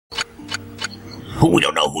We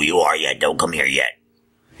don't know who you are yet. Don't come here yet.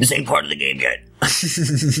 This ain't part of the game yet.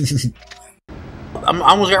 I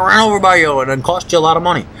almost got ran over by you and it cost you a lot of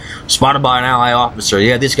money. Spotted by an ally officer.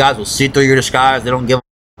 Yeah, these guys will see through your disguise. They don't give a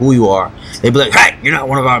who you are. They'll be like, hey, you're not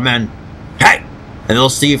one of our men. Hey! And they'll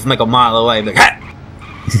see you from like a mile away. Be like, hey!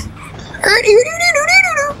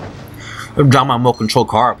 I'm driving my remote control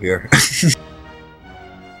car up here.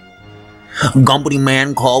 Company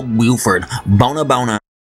man called Buford. Bona bona.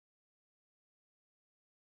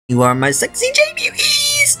 You are my sexy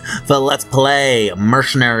JBUEs! For Let's Play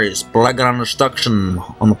Mercenaries, Black on Destruction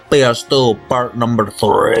on the PS2, part number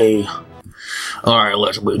 3. Alright,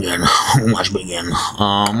 let's begin. Let's begin.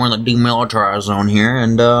 We're in the demilitarized zone here,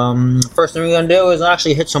 and first thing we're gonna do is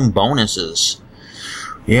actually hit some bonuses.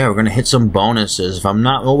 Yeah, we're gonna hit some bonuses. If I'm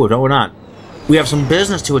not, oh, no, we're not. We have some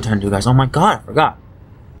business to attend to, guys. Oh my god, I forgot.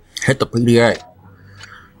 Hit the PDA.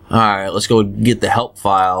 Alright, let's go get the help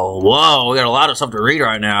file. Whoa, we got a lot of stuff to read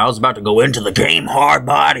right now. I was about to go into the game hard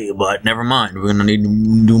body, but never mind. We're gonna need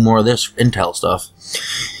to do more of this intel stuff.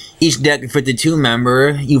 Each Deck 52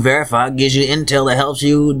 member you verify gives you intel that helps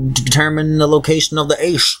you determine the location of the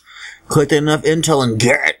ace. Collect enough intel and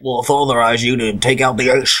Garrett will authorize you to take out the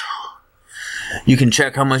ace. You can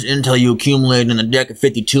check how much intel you accumulated in the Deck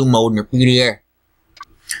 52 mode in your PDA.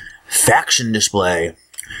 Faction display.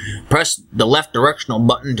 Press the left directional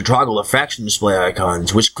button to toggle the faction display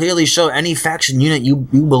icons, which clearly show any faction unit you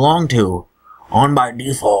belong to. On by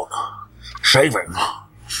default. Saving.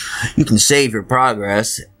 You can save your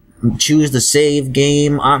progress. Choose the save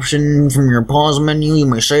game option from your pause menu. You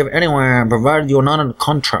may save anywhere, provided you are not in a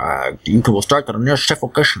contract. You will start at the nearest safe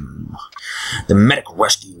location. The medic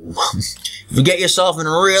rescue. If you get yourself in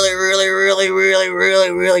a really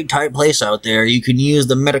tight place out there, you can use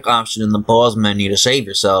the medic option in the pause menu to save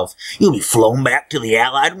yourself. You'll be flown back to the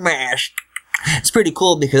Allied mash. It's pretty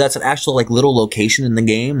cool because that's an actual like little location in the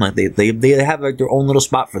game. Like they have like their own little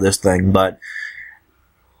spot for this thing, but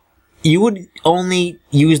you would only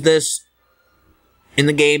use this in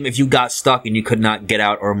the game if you got stuck and you could not get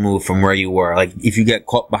out or move from where you were. Like, if you get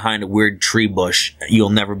caught behind a weird tree bush, you'll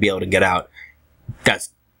never be able to get out.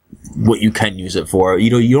 That's what you can use it for. You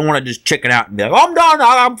don't want to just chicken out and be like, oh, I'm done,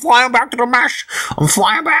 I'm flying back to the mesh. I'm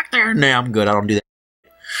flying back there. Nah, I'm good, I don't do that.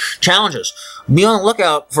 Challenges. Be on the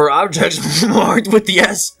lookout for objects marked with the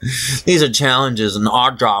S. These are challenges, an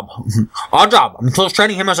odd job. Odd job. I'm close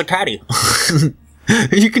training him as a caddy.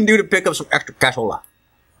 You can do to pick up some extra cashola.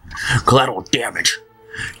 Collateral damage.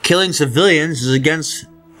 Killing civilians is against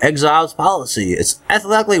Exile's policy. It's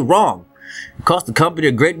ethically wrong. It costs the company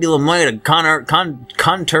a great deal of money to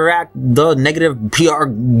counteract the negative PR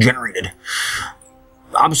generated.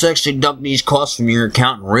 OPSEC deduct these costs from your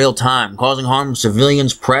account in real time. Causing harm to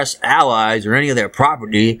civilians, press, allies, or any of their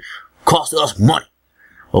property costs us money.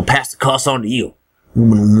 We'll pass the cost on to you.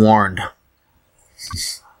 You've been warned.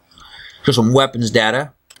 Here's some weapons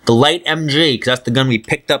data. The light MG, because that's the gun we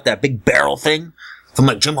picked up, that big barrel thing from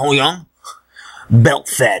like Jim Ho Young. Belt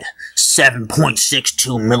fed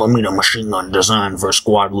 7.62mm machine gun designed for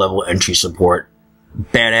squad level entry support.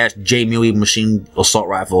 Badass JMUE machine assault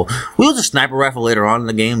rifle. We use a sniper rifle later on in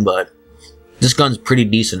the game, but this gun's pretty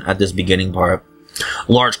decent at this beginning part.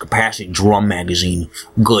 Large capacity drum magazine.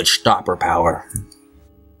 Good stopper power.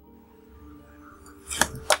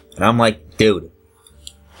 And I'm like, dude.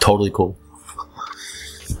 Totally cool.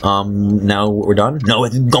 Now we're done? No,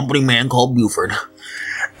 it's a company man called Buford.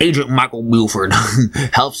 Agent Michael Buford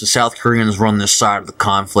helps the South Koreans run this side of the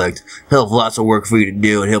conflict. He'll have lots of work for you to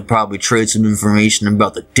do, and he'll probably trade some information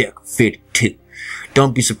about the Deck 52.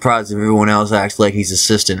 Don't be surprised if everyone else acts like he's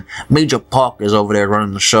assistant. Major Park is over there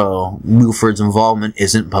running the show. Buford's involvement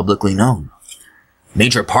isn't publicly known.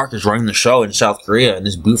 Major Park is running the show in South Korea, and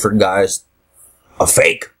this Buford guy is a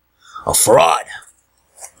fake. A fraud.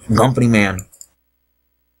 Company man.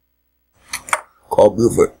 Call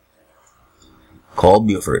Buford. Call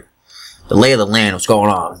Buford. The lay of the land, what's going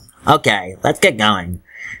on? Okay, let's get going.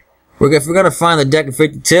 If we're gonna find the Deck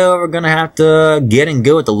 52, we're gonna have to get and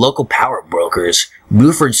go with the local power brokers.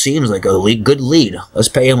 Buford seems like a good lead. Let's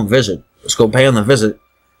pay him a visit. Let's go pay him a visit.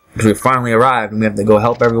 Because we finally arrived and we have to go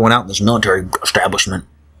help everyone out in this military establishment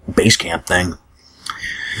base camp thing.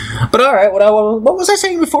 But alright, what was I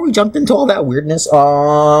saying before we jumped into all that weirdness?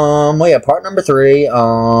 Well, yeah, part number 3,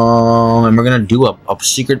 and we're gonna do a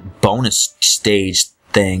secret bonus stage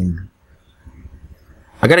thing.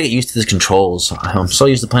 I gotta get used to these controls. I'm so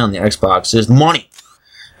used to playing on the Xbox. There's money!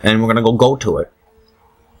 And we're gonna go to it.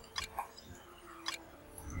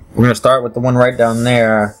 We're gonna start with the one right down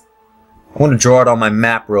there. I'm gonna draw it on my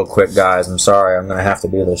map real quick, guys. I'm sorry, I'm gonna have to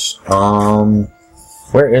do this.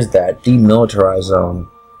 Where is that? Demilitarized zone.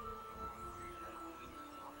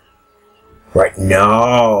 Right,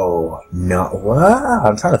 no, what?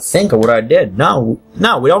 I'm trying to think of what I did. No,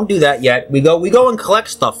 we don't do that yet. We go and collect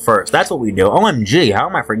stuff first. That's what we do. OMG, how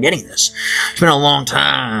am I forgetting this? It's been a long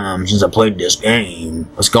time since I played this game.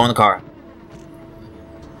 Let's go in the car.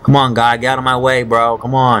 Come on, guy, get out of my way, bro.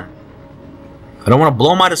 Come on. I don't want to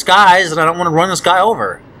blow my disguise, and I don't want to run this guy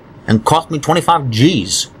over. And cost me 25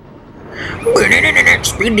 G's.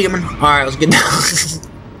 Speed demon. Alright, let's get down.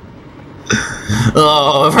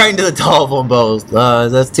 Oh, right into the telephone post.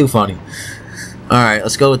 That's too funny. Alright,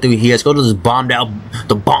 let's go through here. Let's go to this bombed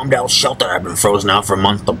out shelter I've been frozen out for a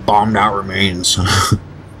month. The bombed out remains. I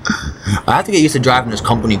have to get used to driving this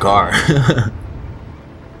company car.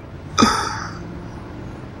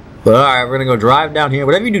 But alright, we're gonna go drive down here.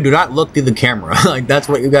 Whatever you do not look through the camera. Like, that's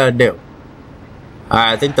what you gotta do. Alright,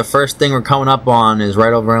 I think the first thing we're coming up on is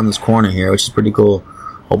right over around this corner here, which is pretty cool.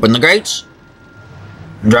 Open the gates.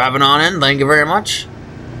 Driving on in, thank you very much.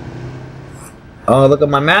 Oh, look at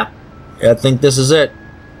my map. Yeah, I think this is it.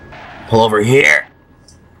 Pull over here.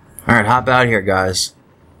 Alright, hop out here, guys.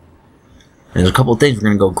 There's a couple things we're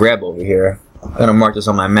gonna go grab over here. I'm gonna mark this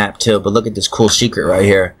on my map too, but look at this cool secret right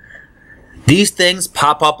here. These things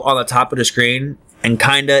pop up on the top of the screen and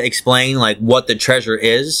kinda explain like what the treasure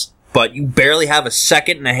is, but you barely have a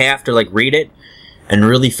second and a half to like read it and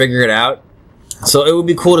really figure it out. So it would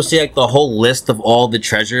be cool to see like the whole list of all the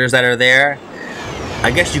treasures that are there. I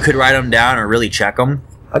guess you could write them down or really check them.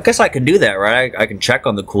 I guess I can do that, right? I can check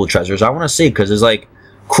on the cool treasures. I want to see because there's like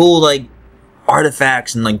cool like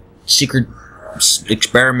artifacts and like secret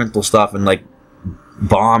experimental stuff and like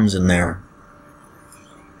bombs in there.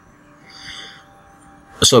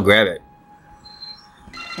 Let's go grab it.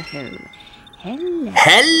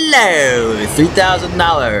 Hello,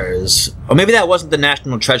 $3,000. Or maybe that wasn't the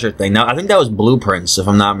National Treasure thing. No, I think that was blueprints. If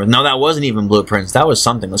I'm not, no, that wasn't even blueprints. That was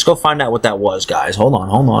something. Let's go find out what that was, guys. Hold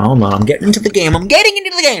on. I'm getting into the game.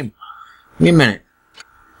 Give me a minute.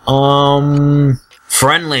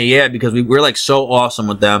 Friendly, yeah, because we're like so awesome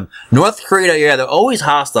with them. North Korea, yeah, they're always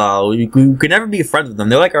hostile. We can never be friends with them.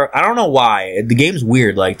 They're like I don't know why. The game's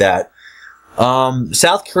weird like that.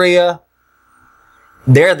 South Korea.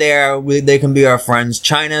 They're there. They can be our friends.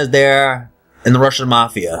 China's there, and the Russian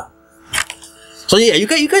mafia. So yeah, you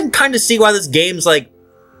can kind of see why this game's like,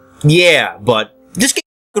 yeah, but this game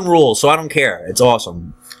fucking rules, so I don't care. It's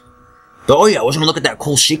awesome. But oh yeah, I was gonna look at that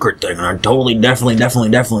cool secret thing, and I totally,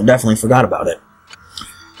 definitely forgot about it.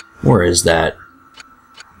 Where is that?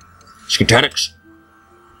 Schematics.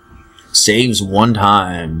 Saves one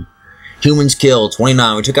time. Humans killed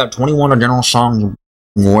 29. We took out 21 of General Song's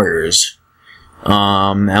warriors.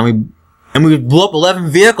 And we blew up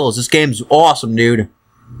 11 vehicles. This game's awesome, dude.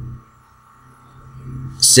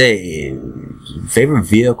 Save. Favorite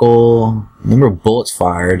vehicle. Number of bullets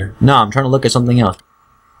fired. No, I'm trying to look at something else.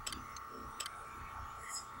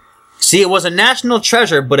 See, it was a national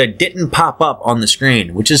treasure, but it didn't pop up on the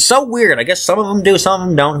screen, which is so weird. I guess some of them do, some of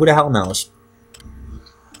them don't. Who the hell knows?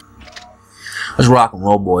 Let's rock and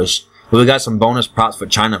roll, boys. But we got some bonus props for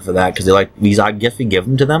China for that, because they like these. I guess we give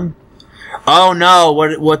them to them. Oh no!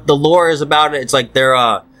 What the lore is about it? It's like they're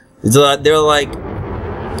like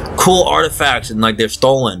cool artifacts and like they're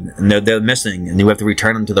stolen and they're missing and you have to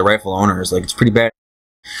return them to the rightful owners. Like it's pretty bad.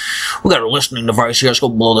 We got a listening device here. Let's go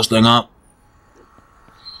blow this thing up.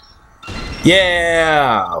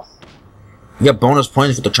 Yeah! You got bonus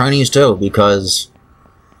points for the Chinese too because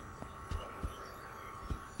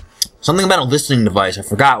something about a listening device. I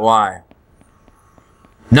forgot why.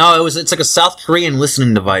 No, it's like a South Korean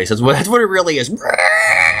listening device. That's what it really is. Okay.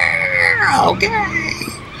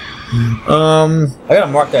 I gotta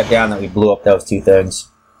mark that down that we blew up those two things.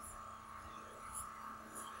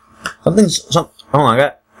 Hold on,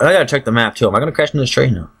 I gotta check the map too. Am I gonna crash into this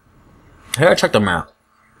train now? I gotta check the map.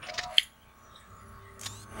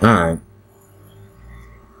 Alright.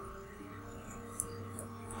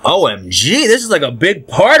 OMG, this is like a big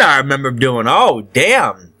part I remember doing. Oh,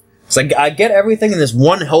 damn. It's like, I get everything in this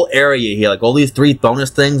one whole area here, like all these 3 bonus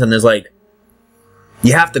things, and there's like,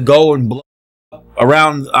 you have to go and blow up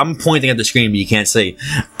around, I'm pointing at the screen, but you can't see.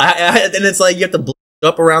 And it's like, you have to blow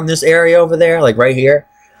up around this area over there, like right here,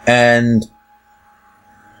 and,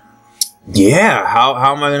 yeah,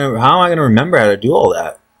 how am I gonna remember how to do all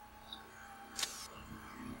that?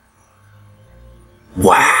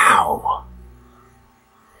 Wow.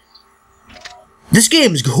 This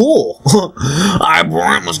game's cool. Alright,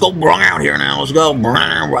 Grunt, let's go Grunt out here now. Let's go.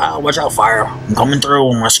 Wow, watch out, fire. I'm coming through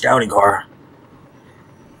with my scouting car.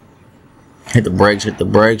 Hit the brakes, hit the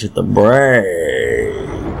brakes, hit the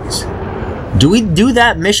brakes. Do we do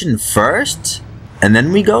that mission first? And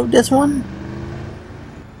then we go this one?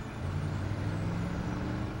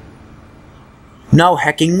 No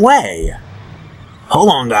hecking way. Hold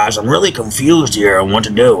on, guys. I'm really confused here on what to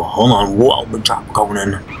do. Hold on. Whoa, big chop going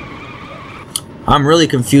in. I'm really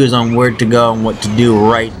confused on where to go and what to do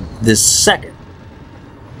right this second.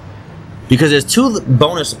 Because there's 2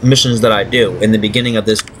 bonus missions that I do in the beginning of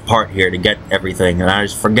this part here to get everything, and I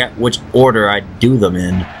just forget which order I do them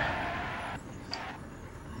in.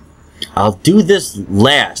 I'll do this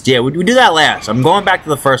last. Yeah, we do that last. I'm going back to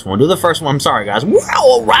the first one. Do the first one. I'm sorry, guys.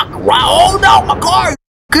 Wow, rock. Oh no, my car! Are you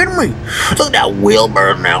kidding me? Look at that wheel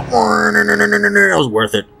burning out. That was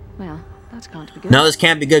worth it. Well, that's going to be good. No, this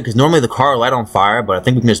can't be good because normally the car will light on fire, but I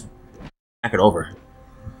think we can just back it over.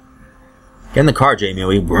 Get in the car, Jamie.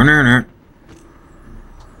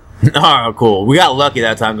 Oh, cool. We got lucky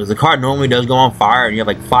that time because the car normally does go on fire and you have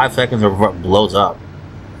like 5 seconds before it blows up.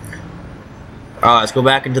 Alright, let's go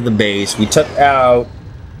back into the base. We took out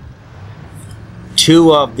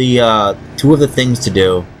two of the things to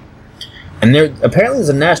do. And there apparently there's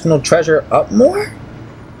a national treasure up more?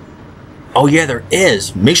 Oh yeah, there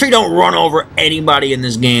is. Make sure you don't run over anybody in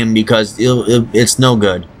this game because it's no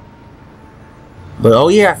good. But oh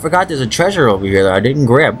yeah, I forgot there's a treasure over here that I didn't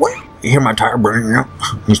grab. What? You hear my tire burning now?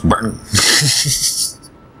 It's burning.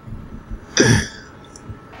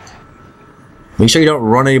 Make sure you don't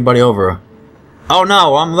run anybody over. Oh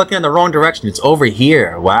no, I'm looking in the wrong direction. It's over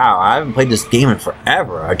here. Wow, I haven't played this game in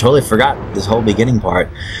forever. I totally forgot this whole beginning part.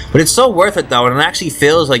 But it's so worth it though, and it actually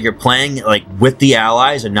feels like you're playing like with the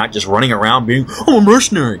allies and not just running around being, oh, I'm a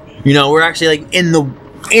mercenary. You know, we're actually like in the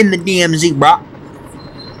DMZ, bro.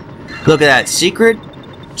 Look at that. Secret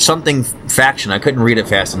something faction. I couldn't read it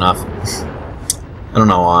fast enough. I don't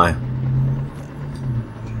know why.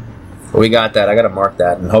 But we got that. I gotta mark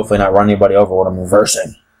that and hopefully not run anybody over when I'm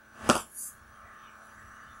reversing.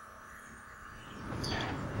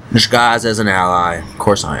 Disguised as an ally. Of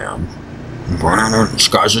course I am.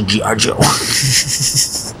 Disguised as G.I. Joe.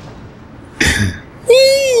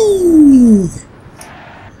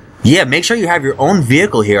 Yeah, make sure you have your own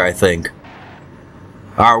vehicle here, I think.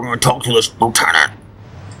 Alright, we're gonna talk to this lieutenant.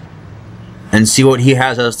 And see what he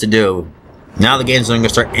has us to do. Now the game's gonna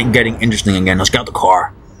start getting interesting again. Let's get out the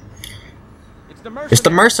car. It's the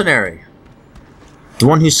mercenary. The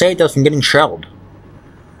one who saved us from getting shelled.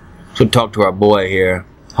 Let's go talk to our boy here.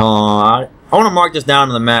 I want to mark this down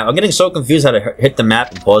on the map. I'm getting so confused how to hit the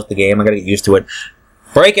map and pause the game. I gotta get used to it.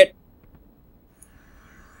 Break it!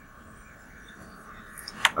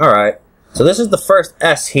 Alright. So this is the first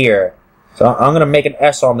S here. So I'm gonna make an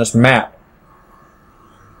S on this map.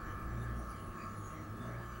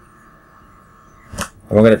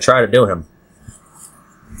 And we're gonna try to do him.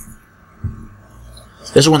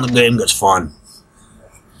 This is when the game gets fun.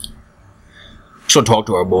 Let's go talk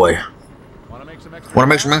to our boy. Want to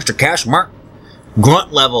make some extra cash, Merc?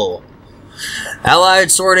 Grunt level. Allied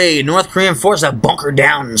Sortie. North Korean forces have bunkered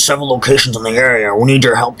down in several locations in the area. We need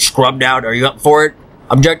your help scrubbed out. Are you up for it?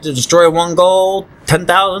 Objective: destroy 1 goal.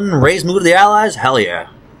 10,000. Raise move to the Allies? Hell yeah.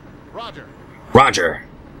 Roger. Roger.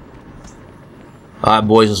 Alright,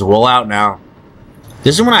 boys, let's roll out now.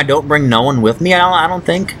 This is when I don't bring no one with me, I don't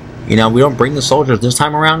think. You know, we don't bring the soldiers this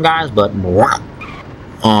time around, guys, but...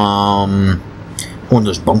 What's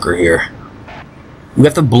this bunker here? We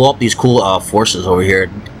have to blow up these cool forces over here.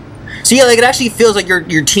 See, like it actually feels like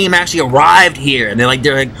your team actually arrived here, and they're like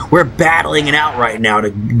we're battling it out right now to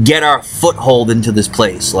get our foothold into this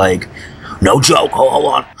place. Like, no joke. Hold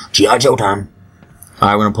on, G.I. Joe time. All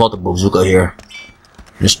right, we're gonna pull out the bazooka here.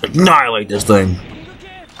 Just annihilate this thing.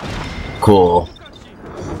 Cool.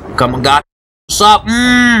 Come on, guys. What's up? All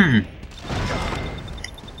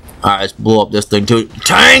right, let's blow up this thing too.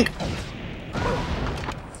 Tank.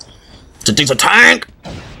 This thing's a tank!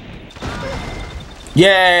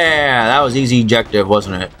 Yeah, that was easy objective,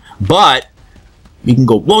 wasn't it? But you can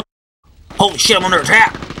go, whoa! Holy shit, I'm under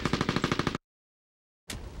attack!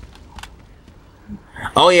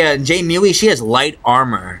 Oh yeah, and Jay Mui, she has light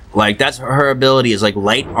armor. Like, that's her ability, is like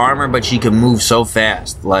light armor, but she can move so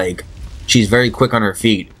fast. Like, she's very quick on her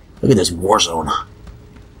feet. Look at this war zone.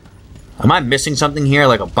 Am I missing something here?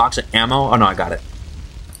 Like a box of ammo? Oh no, I got it.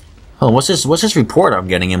 Oh, what's this report I'm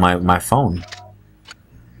getting in my phone?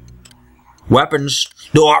 Weapons.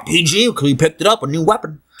 The RPG, because we picked it up, a new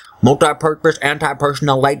weapon. Multi-purpose,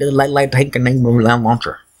 anti-personnel, light tank and name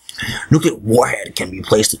launcher. Nuclear warhead can be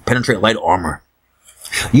placed to penetrate light armor.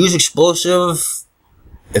 Use explosive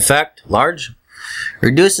effect, large.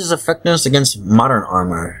 Reduces effectiveness against modern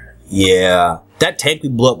armor. Yeah. That tank we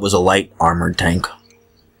blew up was a light armored tank.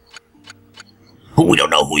 We don't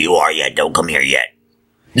know who you are yet, don't come here yet.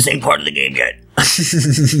 This ain't part of the game yet.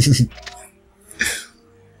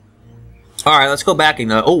 Alright, let's go back and...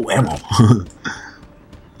 oh, ammo.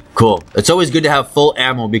 Cool. It's always good to have full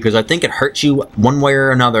ammo because I think it hurts you one way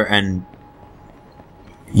or another, and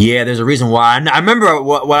yeah, there's a reason why. I remember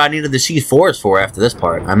what I needed the C4s for after this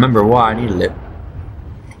part. I remember why I needed it.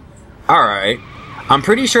 Alright. I'm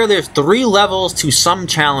pretty sure there's 3 levels to some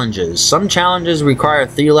challenges. Some challenges require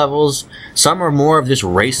 3 levels. Some are more of just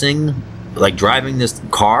racing, like driving this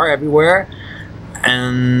car everywhere.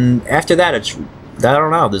 And after that, it's, I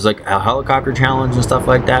don't know, there's like a helicopter challenge and stuff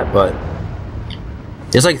like that, but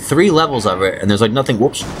there's like 3 levels of it, and there's like nothing,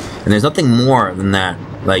 whoops, and there's nothing more than that.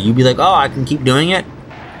 Like, you'd be like, oh, I can keep doing it.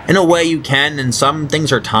 In a way you can, and some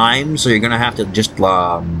things are timed, so you're gonna have to just,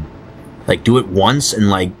 like, do it once and,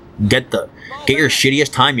 like, get your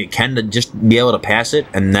shittiest time you can to just be able to pass it,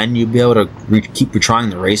 and then you'll be able to keep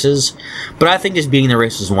retrying the races. But I think just beating the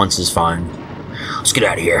races once is fine. Let's get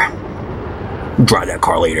out of here. Drive that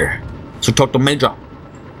car later. So talk to Major.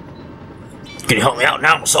 Can you help me out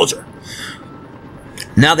now? I'm a soldier.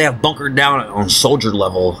 Now they have bunkered down on soldier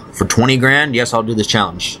level for 20 grand. Yes, I'll do this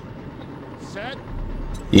challenge. Set?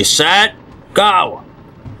 You set? Go!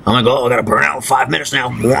 I'm gonna go. I gotta burn out in 5 minutes now.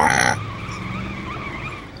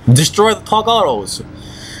 Destroy the Pug Autos.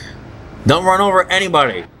 Don't run over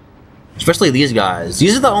anybody. Especially these guys.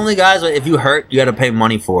 These are the only guys that if you hurt, you gotta pay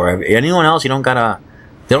money for. Anyone else, you don't gotta...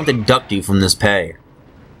 They don't deduct you from this pay.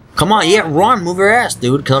 Come on, yeah, run, move your ass,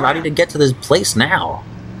 dude, because I need to get to this place now.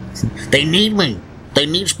 They need me. They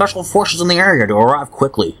need special forces in the area to arrive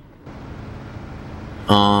quickly.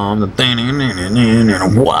 Yeah,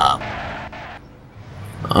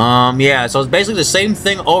 so it's basically the same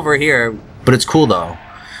thing over here, but it's cool though.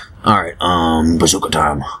 Alright, bazooka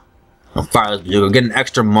time. I'll fire this bazooka, getting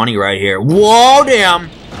extra money right here. Whoa, damn!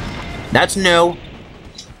 That's new.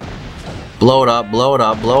 Blow it up, blow it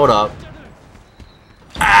up, blow it up.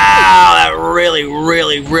 Ow, that really,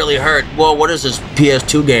 really, really hurt. Whoa, what is this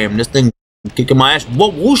PS2 game? This thing kicking my ass.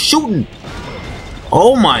 Whoa, who's shooting?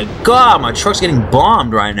 Oh my god, my truck's getting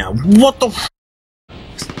bombed right now. What the f?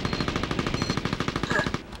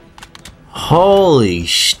 Holy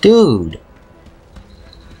dude.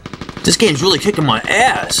 This game's really kicking my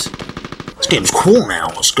ass. This game's cool now.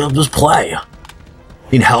 Let's go, let's play.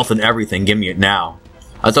 Need health and everything, give me it now.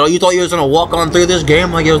 You thought you was gonna walk on through this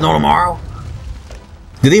game like it was no tomorrow?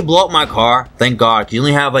 Did they blow up my car? Thank God, 'cause you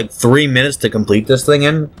only have like 3 minutes to complete this thing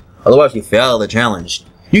in. Otherwise you fail the challenge.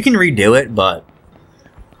 You can redo it, but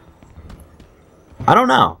I don't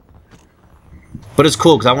know. But it's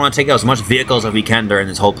cool because I want to take out as much vehicles as we can during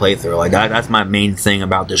this whole playthrough. Like that's my main thing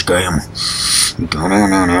about this game.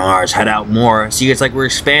 Let's head out more. See, it's like we're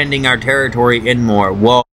expanding our territory in more.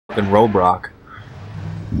 Whoa, fucking Robrock.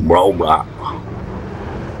 Robrock.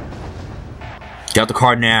 Get out the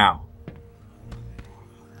car now.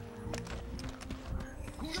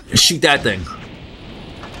 Shoot that thing.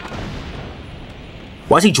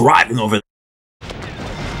 Why is he driving over there?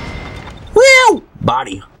 Woo!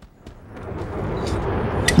 Body.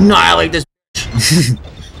 Annihilate this bitch.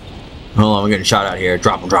 Hold on, we're getting shot out here.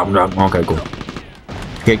 Drop him, drop him, drop him. Okay, cool.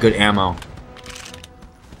 Get good ammo.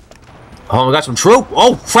 Oh, we got some troop.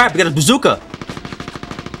 Oh, crap, we got a bazooka.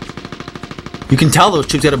 You can tell those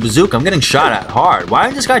troops got a bazooka. I'm getting shot at hard. Why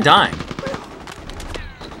is this guy dying?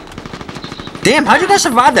 Damn, how'd you guys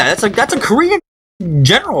survive that? That's a Korean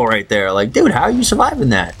general right there. Like, dude, how are you surviving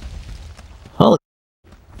that? Holy.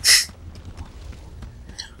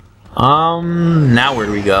 Now where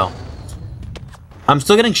do we go? I'm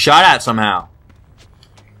still getting shot at somehow.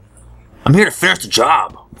 I'm here to finish the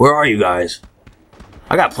job. Where are you guys?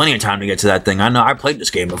 I got plenty of time to get to that thing. I know, I played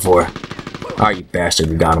this game before. Alright, you bastard,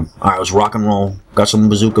 we got him. Alright, let's rock and roll. Got some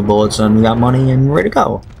bazooka bullets and we got money and we're ready to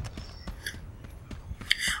go.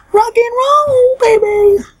 Rock and roll,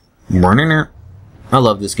 baby! I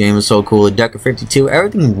love this game, it's so cool. The Deck of 52,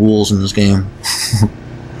 everything rules in this game.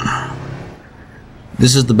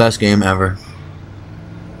 This is the best game ever.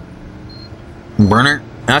 Burner.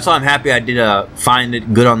 That's why I'm happy I did find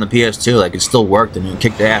it good on the PS2. Like, it still worked and it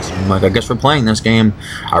kicked ass. And I'm like, I guess we're playing this game.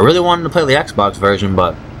 I really wanted to play the Xbox version,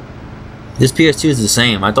 but this PS2 is the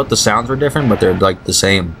same. I thought the sounds were different, but they're like the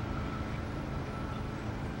same.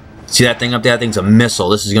 See that thing up there? That thing's a missile.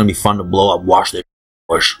 This is gonna be fun to blow up. Watch this.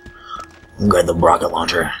 Get the rocket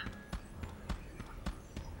launcher.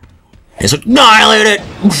 It's like, annihilate it!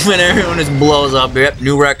 And everyone just blows up. Yep,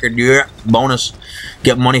 new record. Yep, bonus.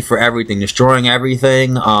 Get money for everything. Destroying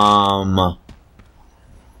everything. And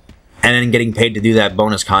then getting paid to do that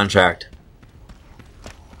bonus contract.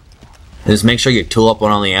 And just make sure you tool up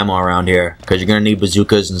on all the ammo around here. Because you're going to need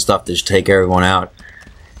bazookas and stuff to just take everyone out.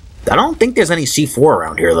 I don't think there's any C4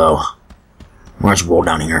 around here, though. Let's roll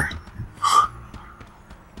down here.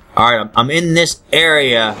 Alright, I'm in this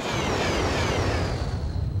area.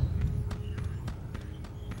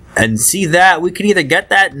 And see that? We can either get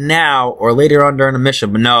that now or later on during the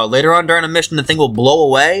mission. But no, later on during the mission, the thing will blow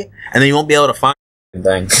away, and then you won't be able to find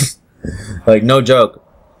anything. Like, no joke.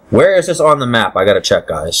 Where is this on the map? I gotta check,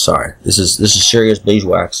 guys. Sorry. This is serious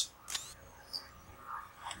beeswax.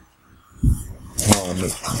 Oh, let me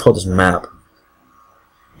pull this map.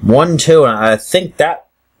 1, 2, and I think that...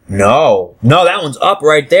 No, that one's up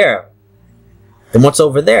right there. Then what's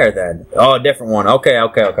over there, then? Oh, a different one. Okay.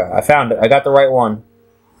 I found it. I got the right one.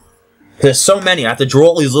 There's so many. I have to draw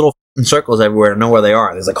all these little circles everywhere to know where they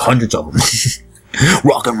are. There's like hundreds of them.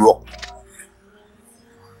 Rock and roll.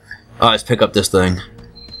 Oh, let's pick up this thing.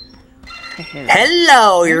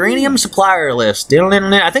 Hello, uranium supplier list.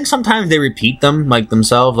 I think sometimes they repeat them, like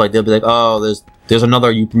themselves. Like they'll be like, oh, there's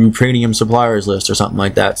another uranium suppliers list or something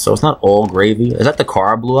like that. So it's not all gravy. Is that the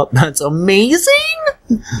car I blew up? That's amazing.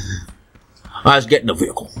 I was getting the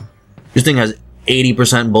vehicle. This thing has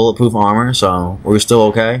 80% bulletproof armor, so we're still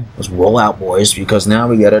okay. Let's roll out, boys, because now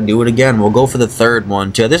we gotta do it again. We'll go for the third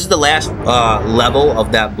one, too. This is the last level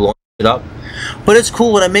of that blowing it up. But it's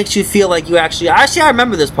cool when it makes you feel like you actually I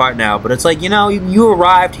remember this part now, but it's like, you know, you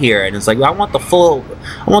arrived here, and it's like, I want the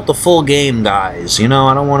full game, guys. You know,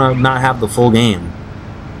 I don't want to not have the full game.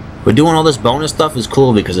 But doing all this bonus stuff is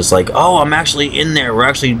cool because it's like, oh, I'm actually in there.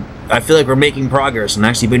 I feel like we're making progress and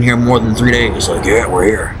actually been here more than 3 days. Like, yeah, we're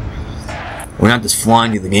here. We're not just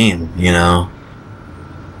flying through the game, you know.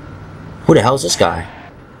 Who the hell is this guy?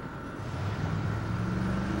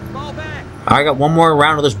 I got one more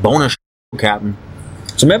round of this bonus, Captain.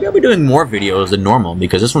 So maybe I'll be doing more videos than normal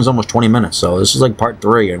because this one's almost 20 minutes. So this is like part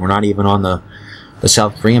 3, and we're not even on the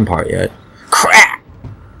South Korean part yet. Crap!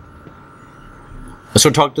 Let's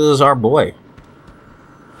go talk to this our boy.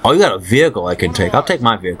 Oh, you got a vehicle I can take. I'll take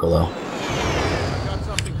my vehicle though.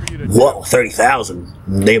 Whoa, 30,000.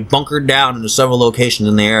 They bunkered down into several locations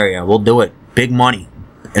in the area. We'll do it. Big money.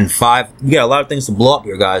 And 5. We got a lot of things to blow up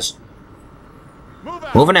here, guys.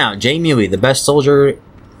 Moving out. Jay Mui, the best soldier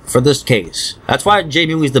for this case. That's why Jay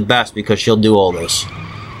Mui's the best, because she'll do all this.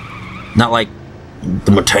 Not like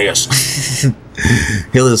the Mateus.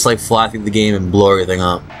 He'll just like fly through the game and blow everything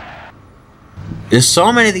up. There's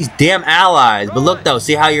so many of these damn allies, but look though,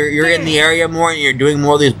 see how you're in the area more and you're doing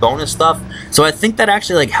more of this bonus stuff? So I think that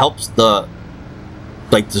actually like helps the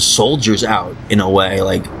soldiers out in a way.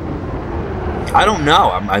 Like, I don't know,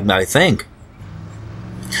 I think.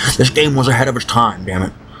 This game was ahead of its time, damn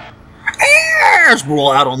it. Let's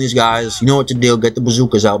roll out on these guys. You know what to do, get the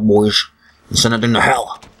bazookas out, boys. And send it into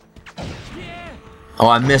hell. Oh,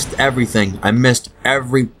 I missed everything. I missed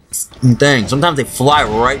every thing. Sometimes they fly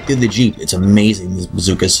right through the Jeep. It's amazing, these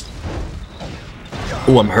bazookas.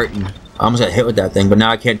 Oh, I'm hurting. I almost got hit with that thing, but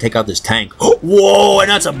now I can't take out this tank. Whoa, and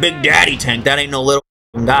that's a big daddy tank. That ain't no little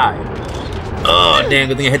guy. Oh, damn,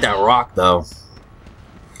 good thing I hit that rock, though.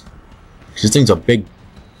 This thing's a big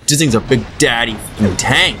daddy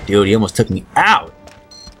tank, dude. He almost took me out.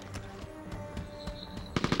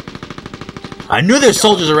 I knew there's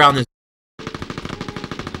soldiers around this.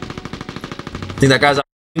 Think that guy's a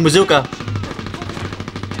bazooka.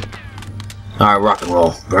 Alright, rock and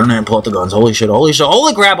roll. Burn and pull out the guns. Holy shit, holy shit,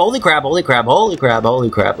 holy crap, holy crap, holy crap, holy crap, holy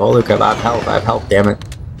crap, holy crap. I have help, damn it.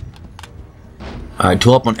 Alright,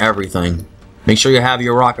 tool up on everything. Make sure you have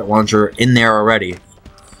your rocket launcher in there already.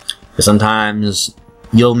 Because sometimes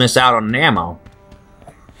you'll miss out on ammo.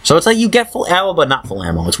 So it's like you get full ammo, but not full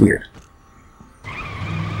ammo. It's weird.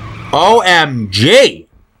 OMG!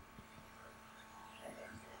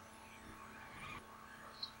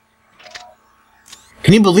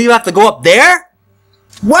 Can you believe I have to go up there?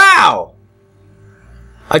 Wow!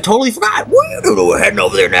 I totally forgot. What are you doing? We're heading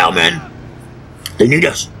over there now, man. They need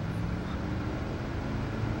us.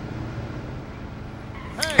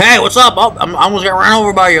 Hey, what's up? Oh, I almost got run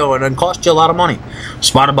over by you and it cost you a lot of money.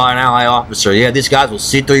 Spotted by an ally officer. Yeah, these guys will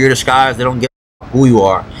see through your disguise. They don't give a who you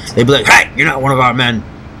are. They'll be like, hey, you're not one of our men.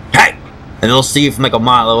 Hey! And they'll see you from like a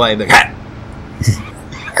mile away. But hey!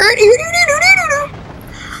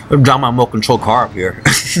 I'm driving my remote control car up here.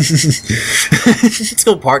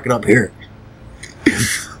 Still parking up here.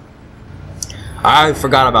 I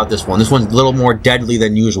forgot about this one. This one's a little more deadly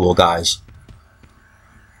than usual, guys.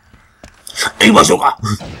 Hey, bazooka!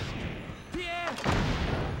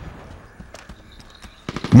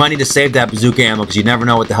 You might need to save that bazooka ammo because you never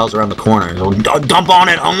know what the hell's around the corner. So dump on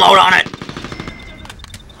it, unload on it.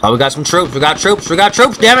 Oh, we got some troops. We got troops. We got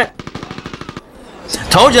troops. Damn it!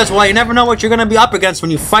 Told you that's why you never know what you're gonna be up against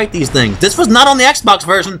when you fight these things. This was not on the Xbox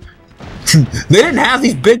version. They didn't have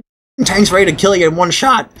these big tanks ready to kill you in one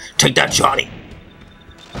shot. Take that, Johnny.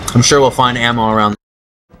 I'm sure we'll find ammo around.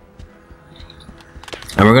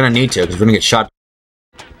 And we're gonna need to, because we're gonna get shot.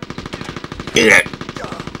 Eat it!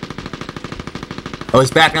 Oh,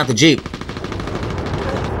 he's backing out the Jeep.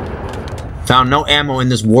 Found no ammo in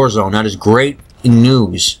this war zone. That is great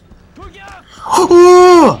news.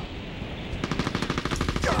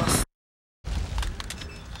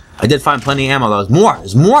 I did find plenty of ammo though. There's more.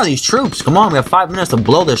 There's more of these troops. Come on, we have 5 minutes to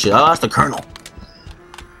blow this shit. Oh, that's the colonel.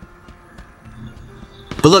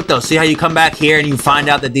 But look though, see how you come back here and you find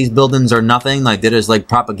out that these buildings are nothing? Like they're just like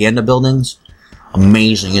propaganda buildings?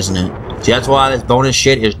 Amazing, isn't it? See, that's why this bonus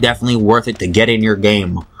shit is definitely worth it to get in your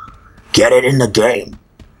game. Get it in the game.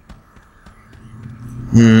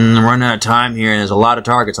 I'm running out of time here and there's a lot of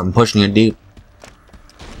targets. I'm pushing it deep.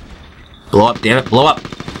 Blow up, damn it, blow up.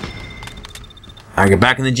 Alright, get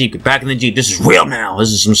back in the Jeep, get back in the Jeep. This is real now. This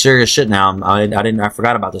is some serious shit now. I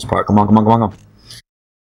forgot about this part. Come on, come on, come on, come on.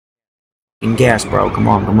 In gas, bro. Come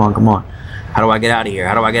on, come on, come on. How do I get out of here?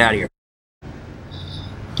 How do I get out of here?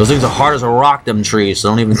 Those things are hard as a rock, them trees, so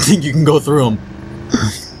I don't even think you can go through them.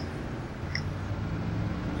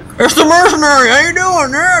 It's the Mercenary! How you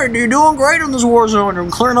doing? Yeah, you're doing great in this war zone. You're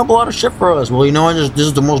clearing up a lot of shit for us. Well, you know what? This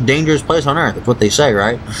is the most dangerous place on Earth. That's what they say,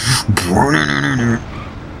 right?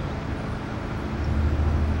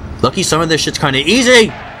 Lucky some of this shit's kind of easy.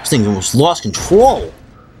 This thing almost lost control.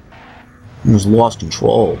 Almost lost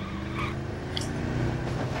control.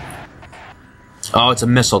 Oh, it's a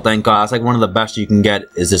missile, thank God. That's like one of the best you can get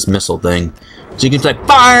is this missile thing. So you can just like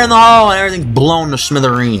fire in the hole and everything's blown to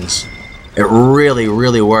smithereens. It really,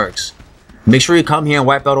 really works. Make sure you come here and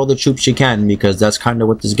wipe out all the troops you can because that's kind of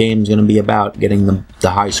what this game is going to be about, getting the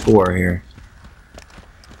high score here.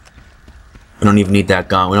 We don't even need that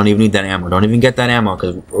gun. We don't even need that ammo. Don't even get that ammo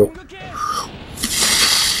because...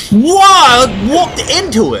 What? I walked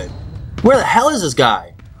into it! Where the hell is this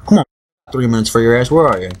guy? Come on, 3 minutes for your ass. Where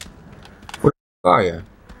are you? Where are you?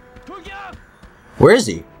 Where is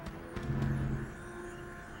he?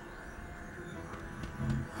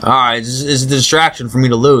 Alright, this is a distraction for me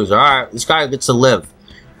to lose. Alright, this guy gets to live.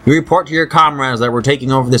 You report to your comrades that we're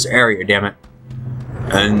taking over this area, damn it.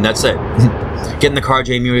 And that's it. Get in the car,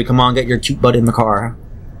 Jamie. Come on, get your cute butt in the car.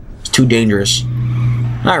 It's too dangerous.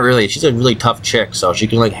 Not really. She's a really tough chick, so she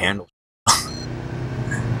can, like, handle.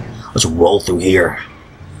 Let's roll through here.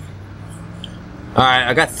 Alright,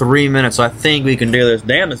 I got 3 minutes, so I think we can do this.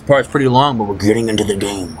 Damn, this part's pretty long, but we're getting into the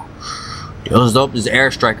game. Those dope, there's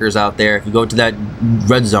air strikers out there. If you go to that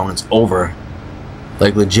red zone, it's over.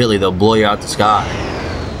 Like, legitly, they'll blow you out the sky.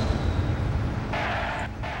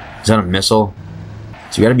 Is that a missile?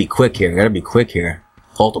 So you gotta be quick here. You gotta be quick here.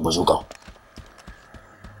 Alto bazooka.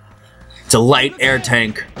 It's a light air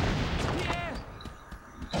tank.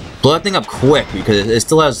 Blow that thing up quick because it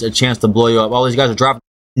still has a chance to blow you up. All these guys are dropping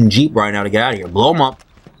Jeep right now to get out of here. Blow them up.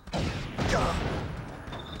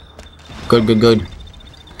 Good, good, good.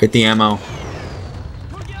 Get the ammo.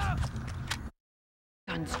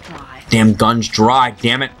 Guns dry. Damn guns dry,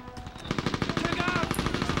 damn it.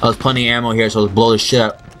 Oh, there's plenty of ammo here, so let's blow this shit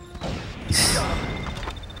up.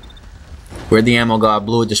 Where'd the ammo go? I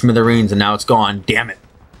blew it to smithereens and now it's gone. Damn it.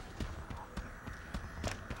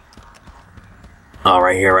 Oh,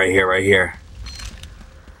 right here, right here, right here.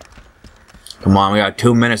 Come on, we got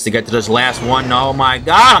 2 minutes to get to this last one. Oh my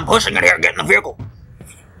God, I'm pushing it here. Get in the vehicle.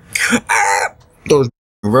 Those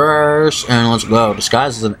reverse and let's go.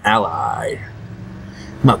 Disguised as an ally.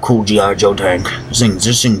 My cool G.I. Joe tank.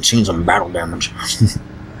 This thing's seen some battle damage.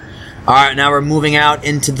 Alright, now we're moving out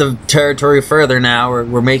into the territory further now.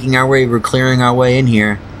 We're making our way, we're clearing our way in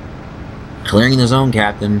here. Clearing the zone,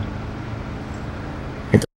 Captain.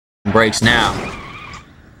 Hit the brakes now.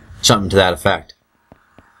 Something to that effect.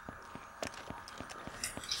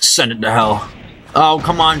 Send it to hell. Oh,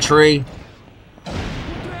 come on, tree.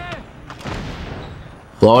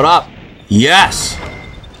 Blow it up. Yes!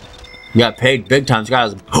 You got paid big time. This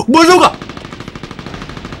guy's bazooka!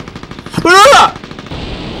 Bazooka!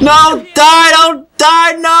 No! Die! Don't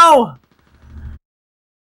die! No!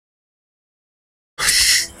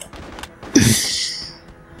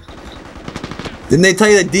 Didn't they tell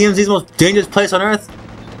you that DMZ is the most dangerous place on Earth?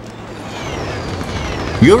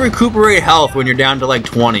 You'll recuperate health when you're down to like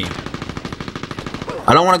 20.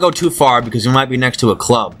 I don't want to go too far because you might be next to a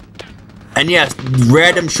club. And yes,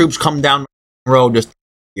 random troops come down the road just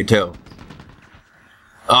you too.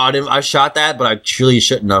 I shot that, but I truly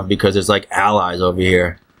shouldn't have because there's like allies over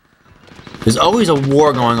here. There's always a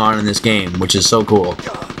war going on in this game, which is so cool.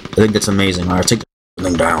 I think that's amazing. Alright, take that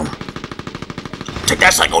thing down. Take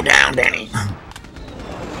that cycle down, Danny.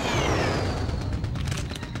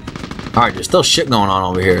 Alright, there's still shit going on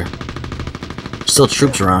over here. Still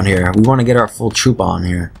troops around here. We want to get our full troop on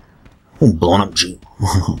here. Ooh, blowing up Jeep.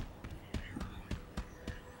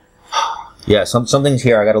 Yeah, something's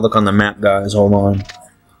here. I gotta look on the map, guys. Hold on.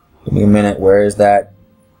 Give me a minute. Where is that?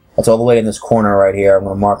 That's all the way in this corner right here. I'm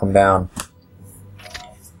gonna mark them down.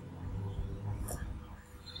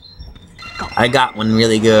 I got one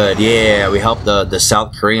really good. Yeah, we helped the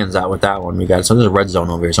South Koreans out with that one. We got some. There's a red zone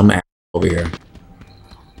over here. Some over here.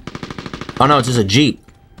 Oh no, it's just a Jeep.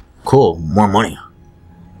 Cool. More money.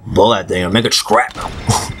 Blow that thing. Make it scrap.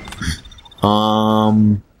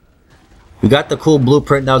 We got the cool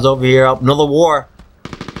blueprint that was over here. Another war.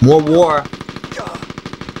 More war.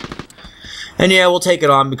 And yeah, we'll take it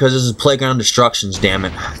on because this is Playground Destructions, damn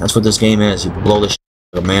it. That's what this game is. You blow this shit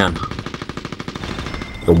like a man.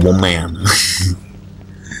 Like a woman.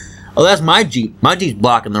 Oh, that's my Jeep. My Jeep's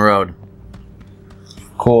blocking the road.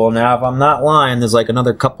 Cool. Now, if I'm not lying, there's like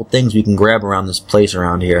another couple things we can grab around this place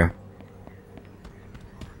around here.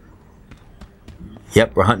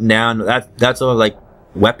 Yep, we're hunting down. That's all like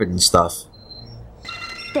weapon stuff.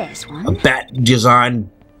 There's one. A bat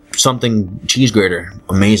design something cheese grater.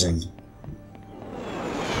 Amazing.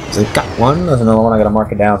 So I got one. There's another one. I gotta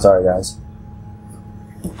mark it down. Sorry, guys.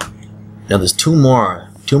 Now there's two more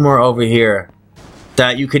over here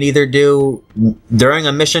that you can either do during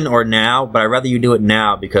a mission or now. But I'd rather you do it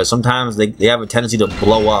now because sometimes they have a tendency to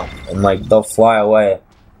blow up and like they'll fly away.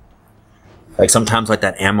 Like sometimes like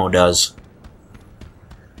that ammo does.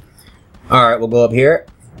 All right, we'll go up here,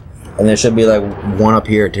 and there should be like one up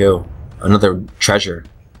here too. Another treasure.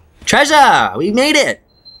 Treasure! We made it.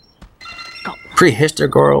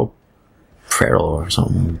 Prehistorical Predator or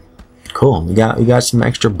something. Cool. We got some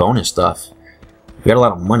extra bonus stuff. We got a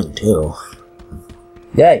lot of money too.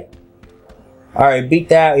 Yay! All right, beat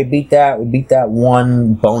that. We beat that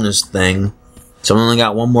one bonus thing. So we only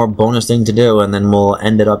got one more bonus thing to do, and then we'll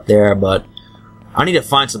end it up there. But I need to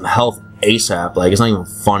find some health ASAP. Like it's not even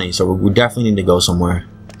funny. So we definitely need to go somewhere.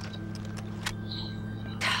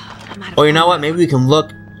 Oh, you know what? Maybe we can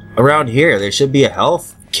look around here. There should be a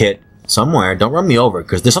health kit somewhere. Don't run me over,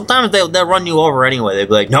 because sometimes they'll run you over anyway. They'll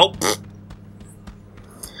be like, nope.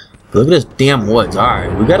 Look at this damn woods.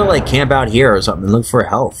 Alright, we gotta like camp out here or something and look for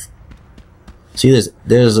health. See,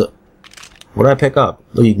 there's what did I pick up?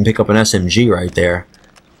 Look, you can pick up an SMG right there.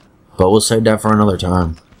 But we'll save that for another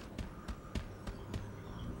time.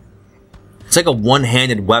 It's like a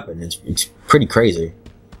one-handed weapon. It's pretty crazy.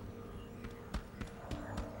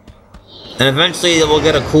 And eventually we'll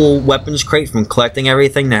get a cool weapons crate from collecting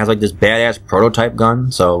everything that has like this badass prototype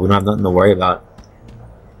gun, so we don't have nothing to worry about.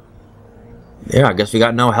 Yeah, I guess we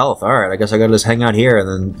got no health. Alright, I guess I gotta just hang out here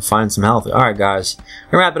and then find some health. Alright guys,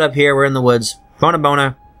 we'll wrap it up here. We're in the woods.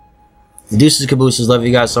 Bona. Deuces cabooses. Love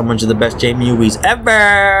you guys so much. You're the best JMUEs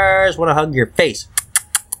ever. Just wanna hug your face.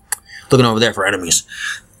 Looking over there for enemies.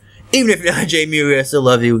 Even if you're not JMUE, I still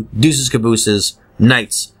love you. Deuces cabooses.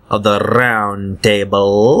 Knights of the Round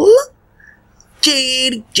Table.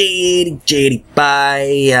 JD,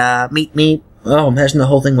 bye, meet. Oh, imagine the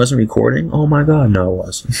whole thing wasn't recording. Oh my god, no it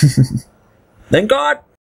was. Thank God!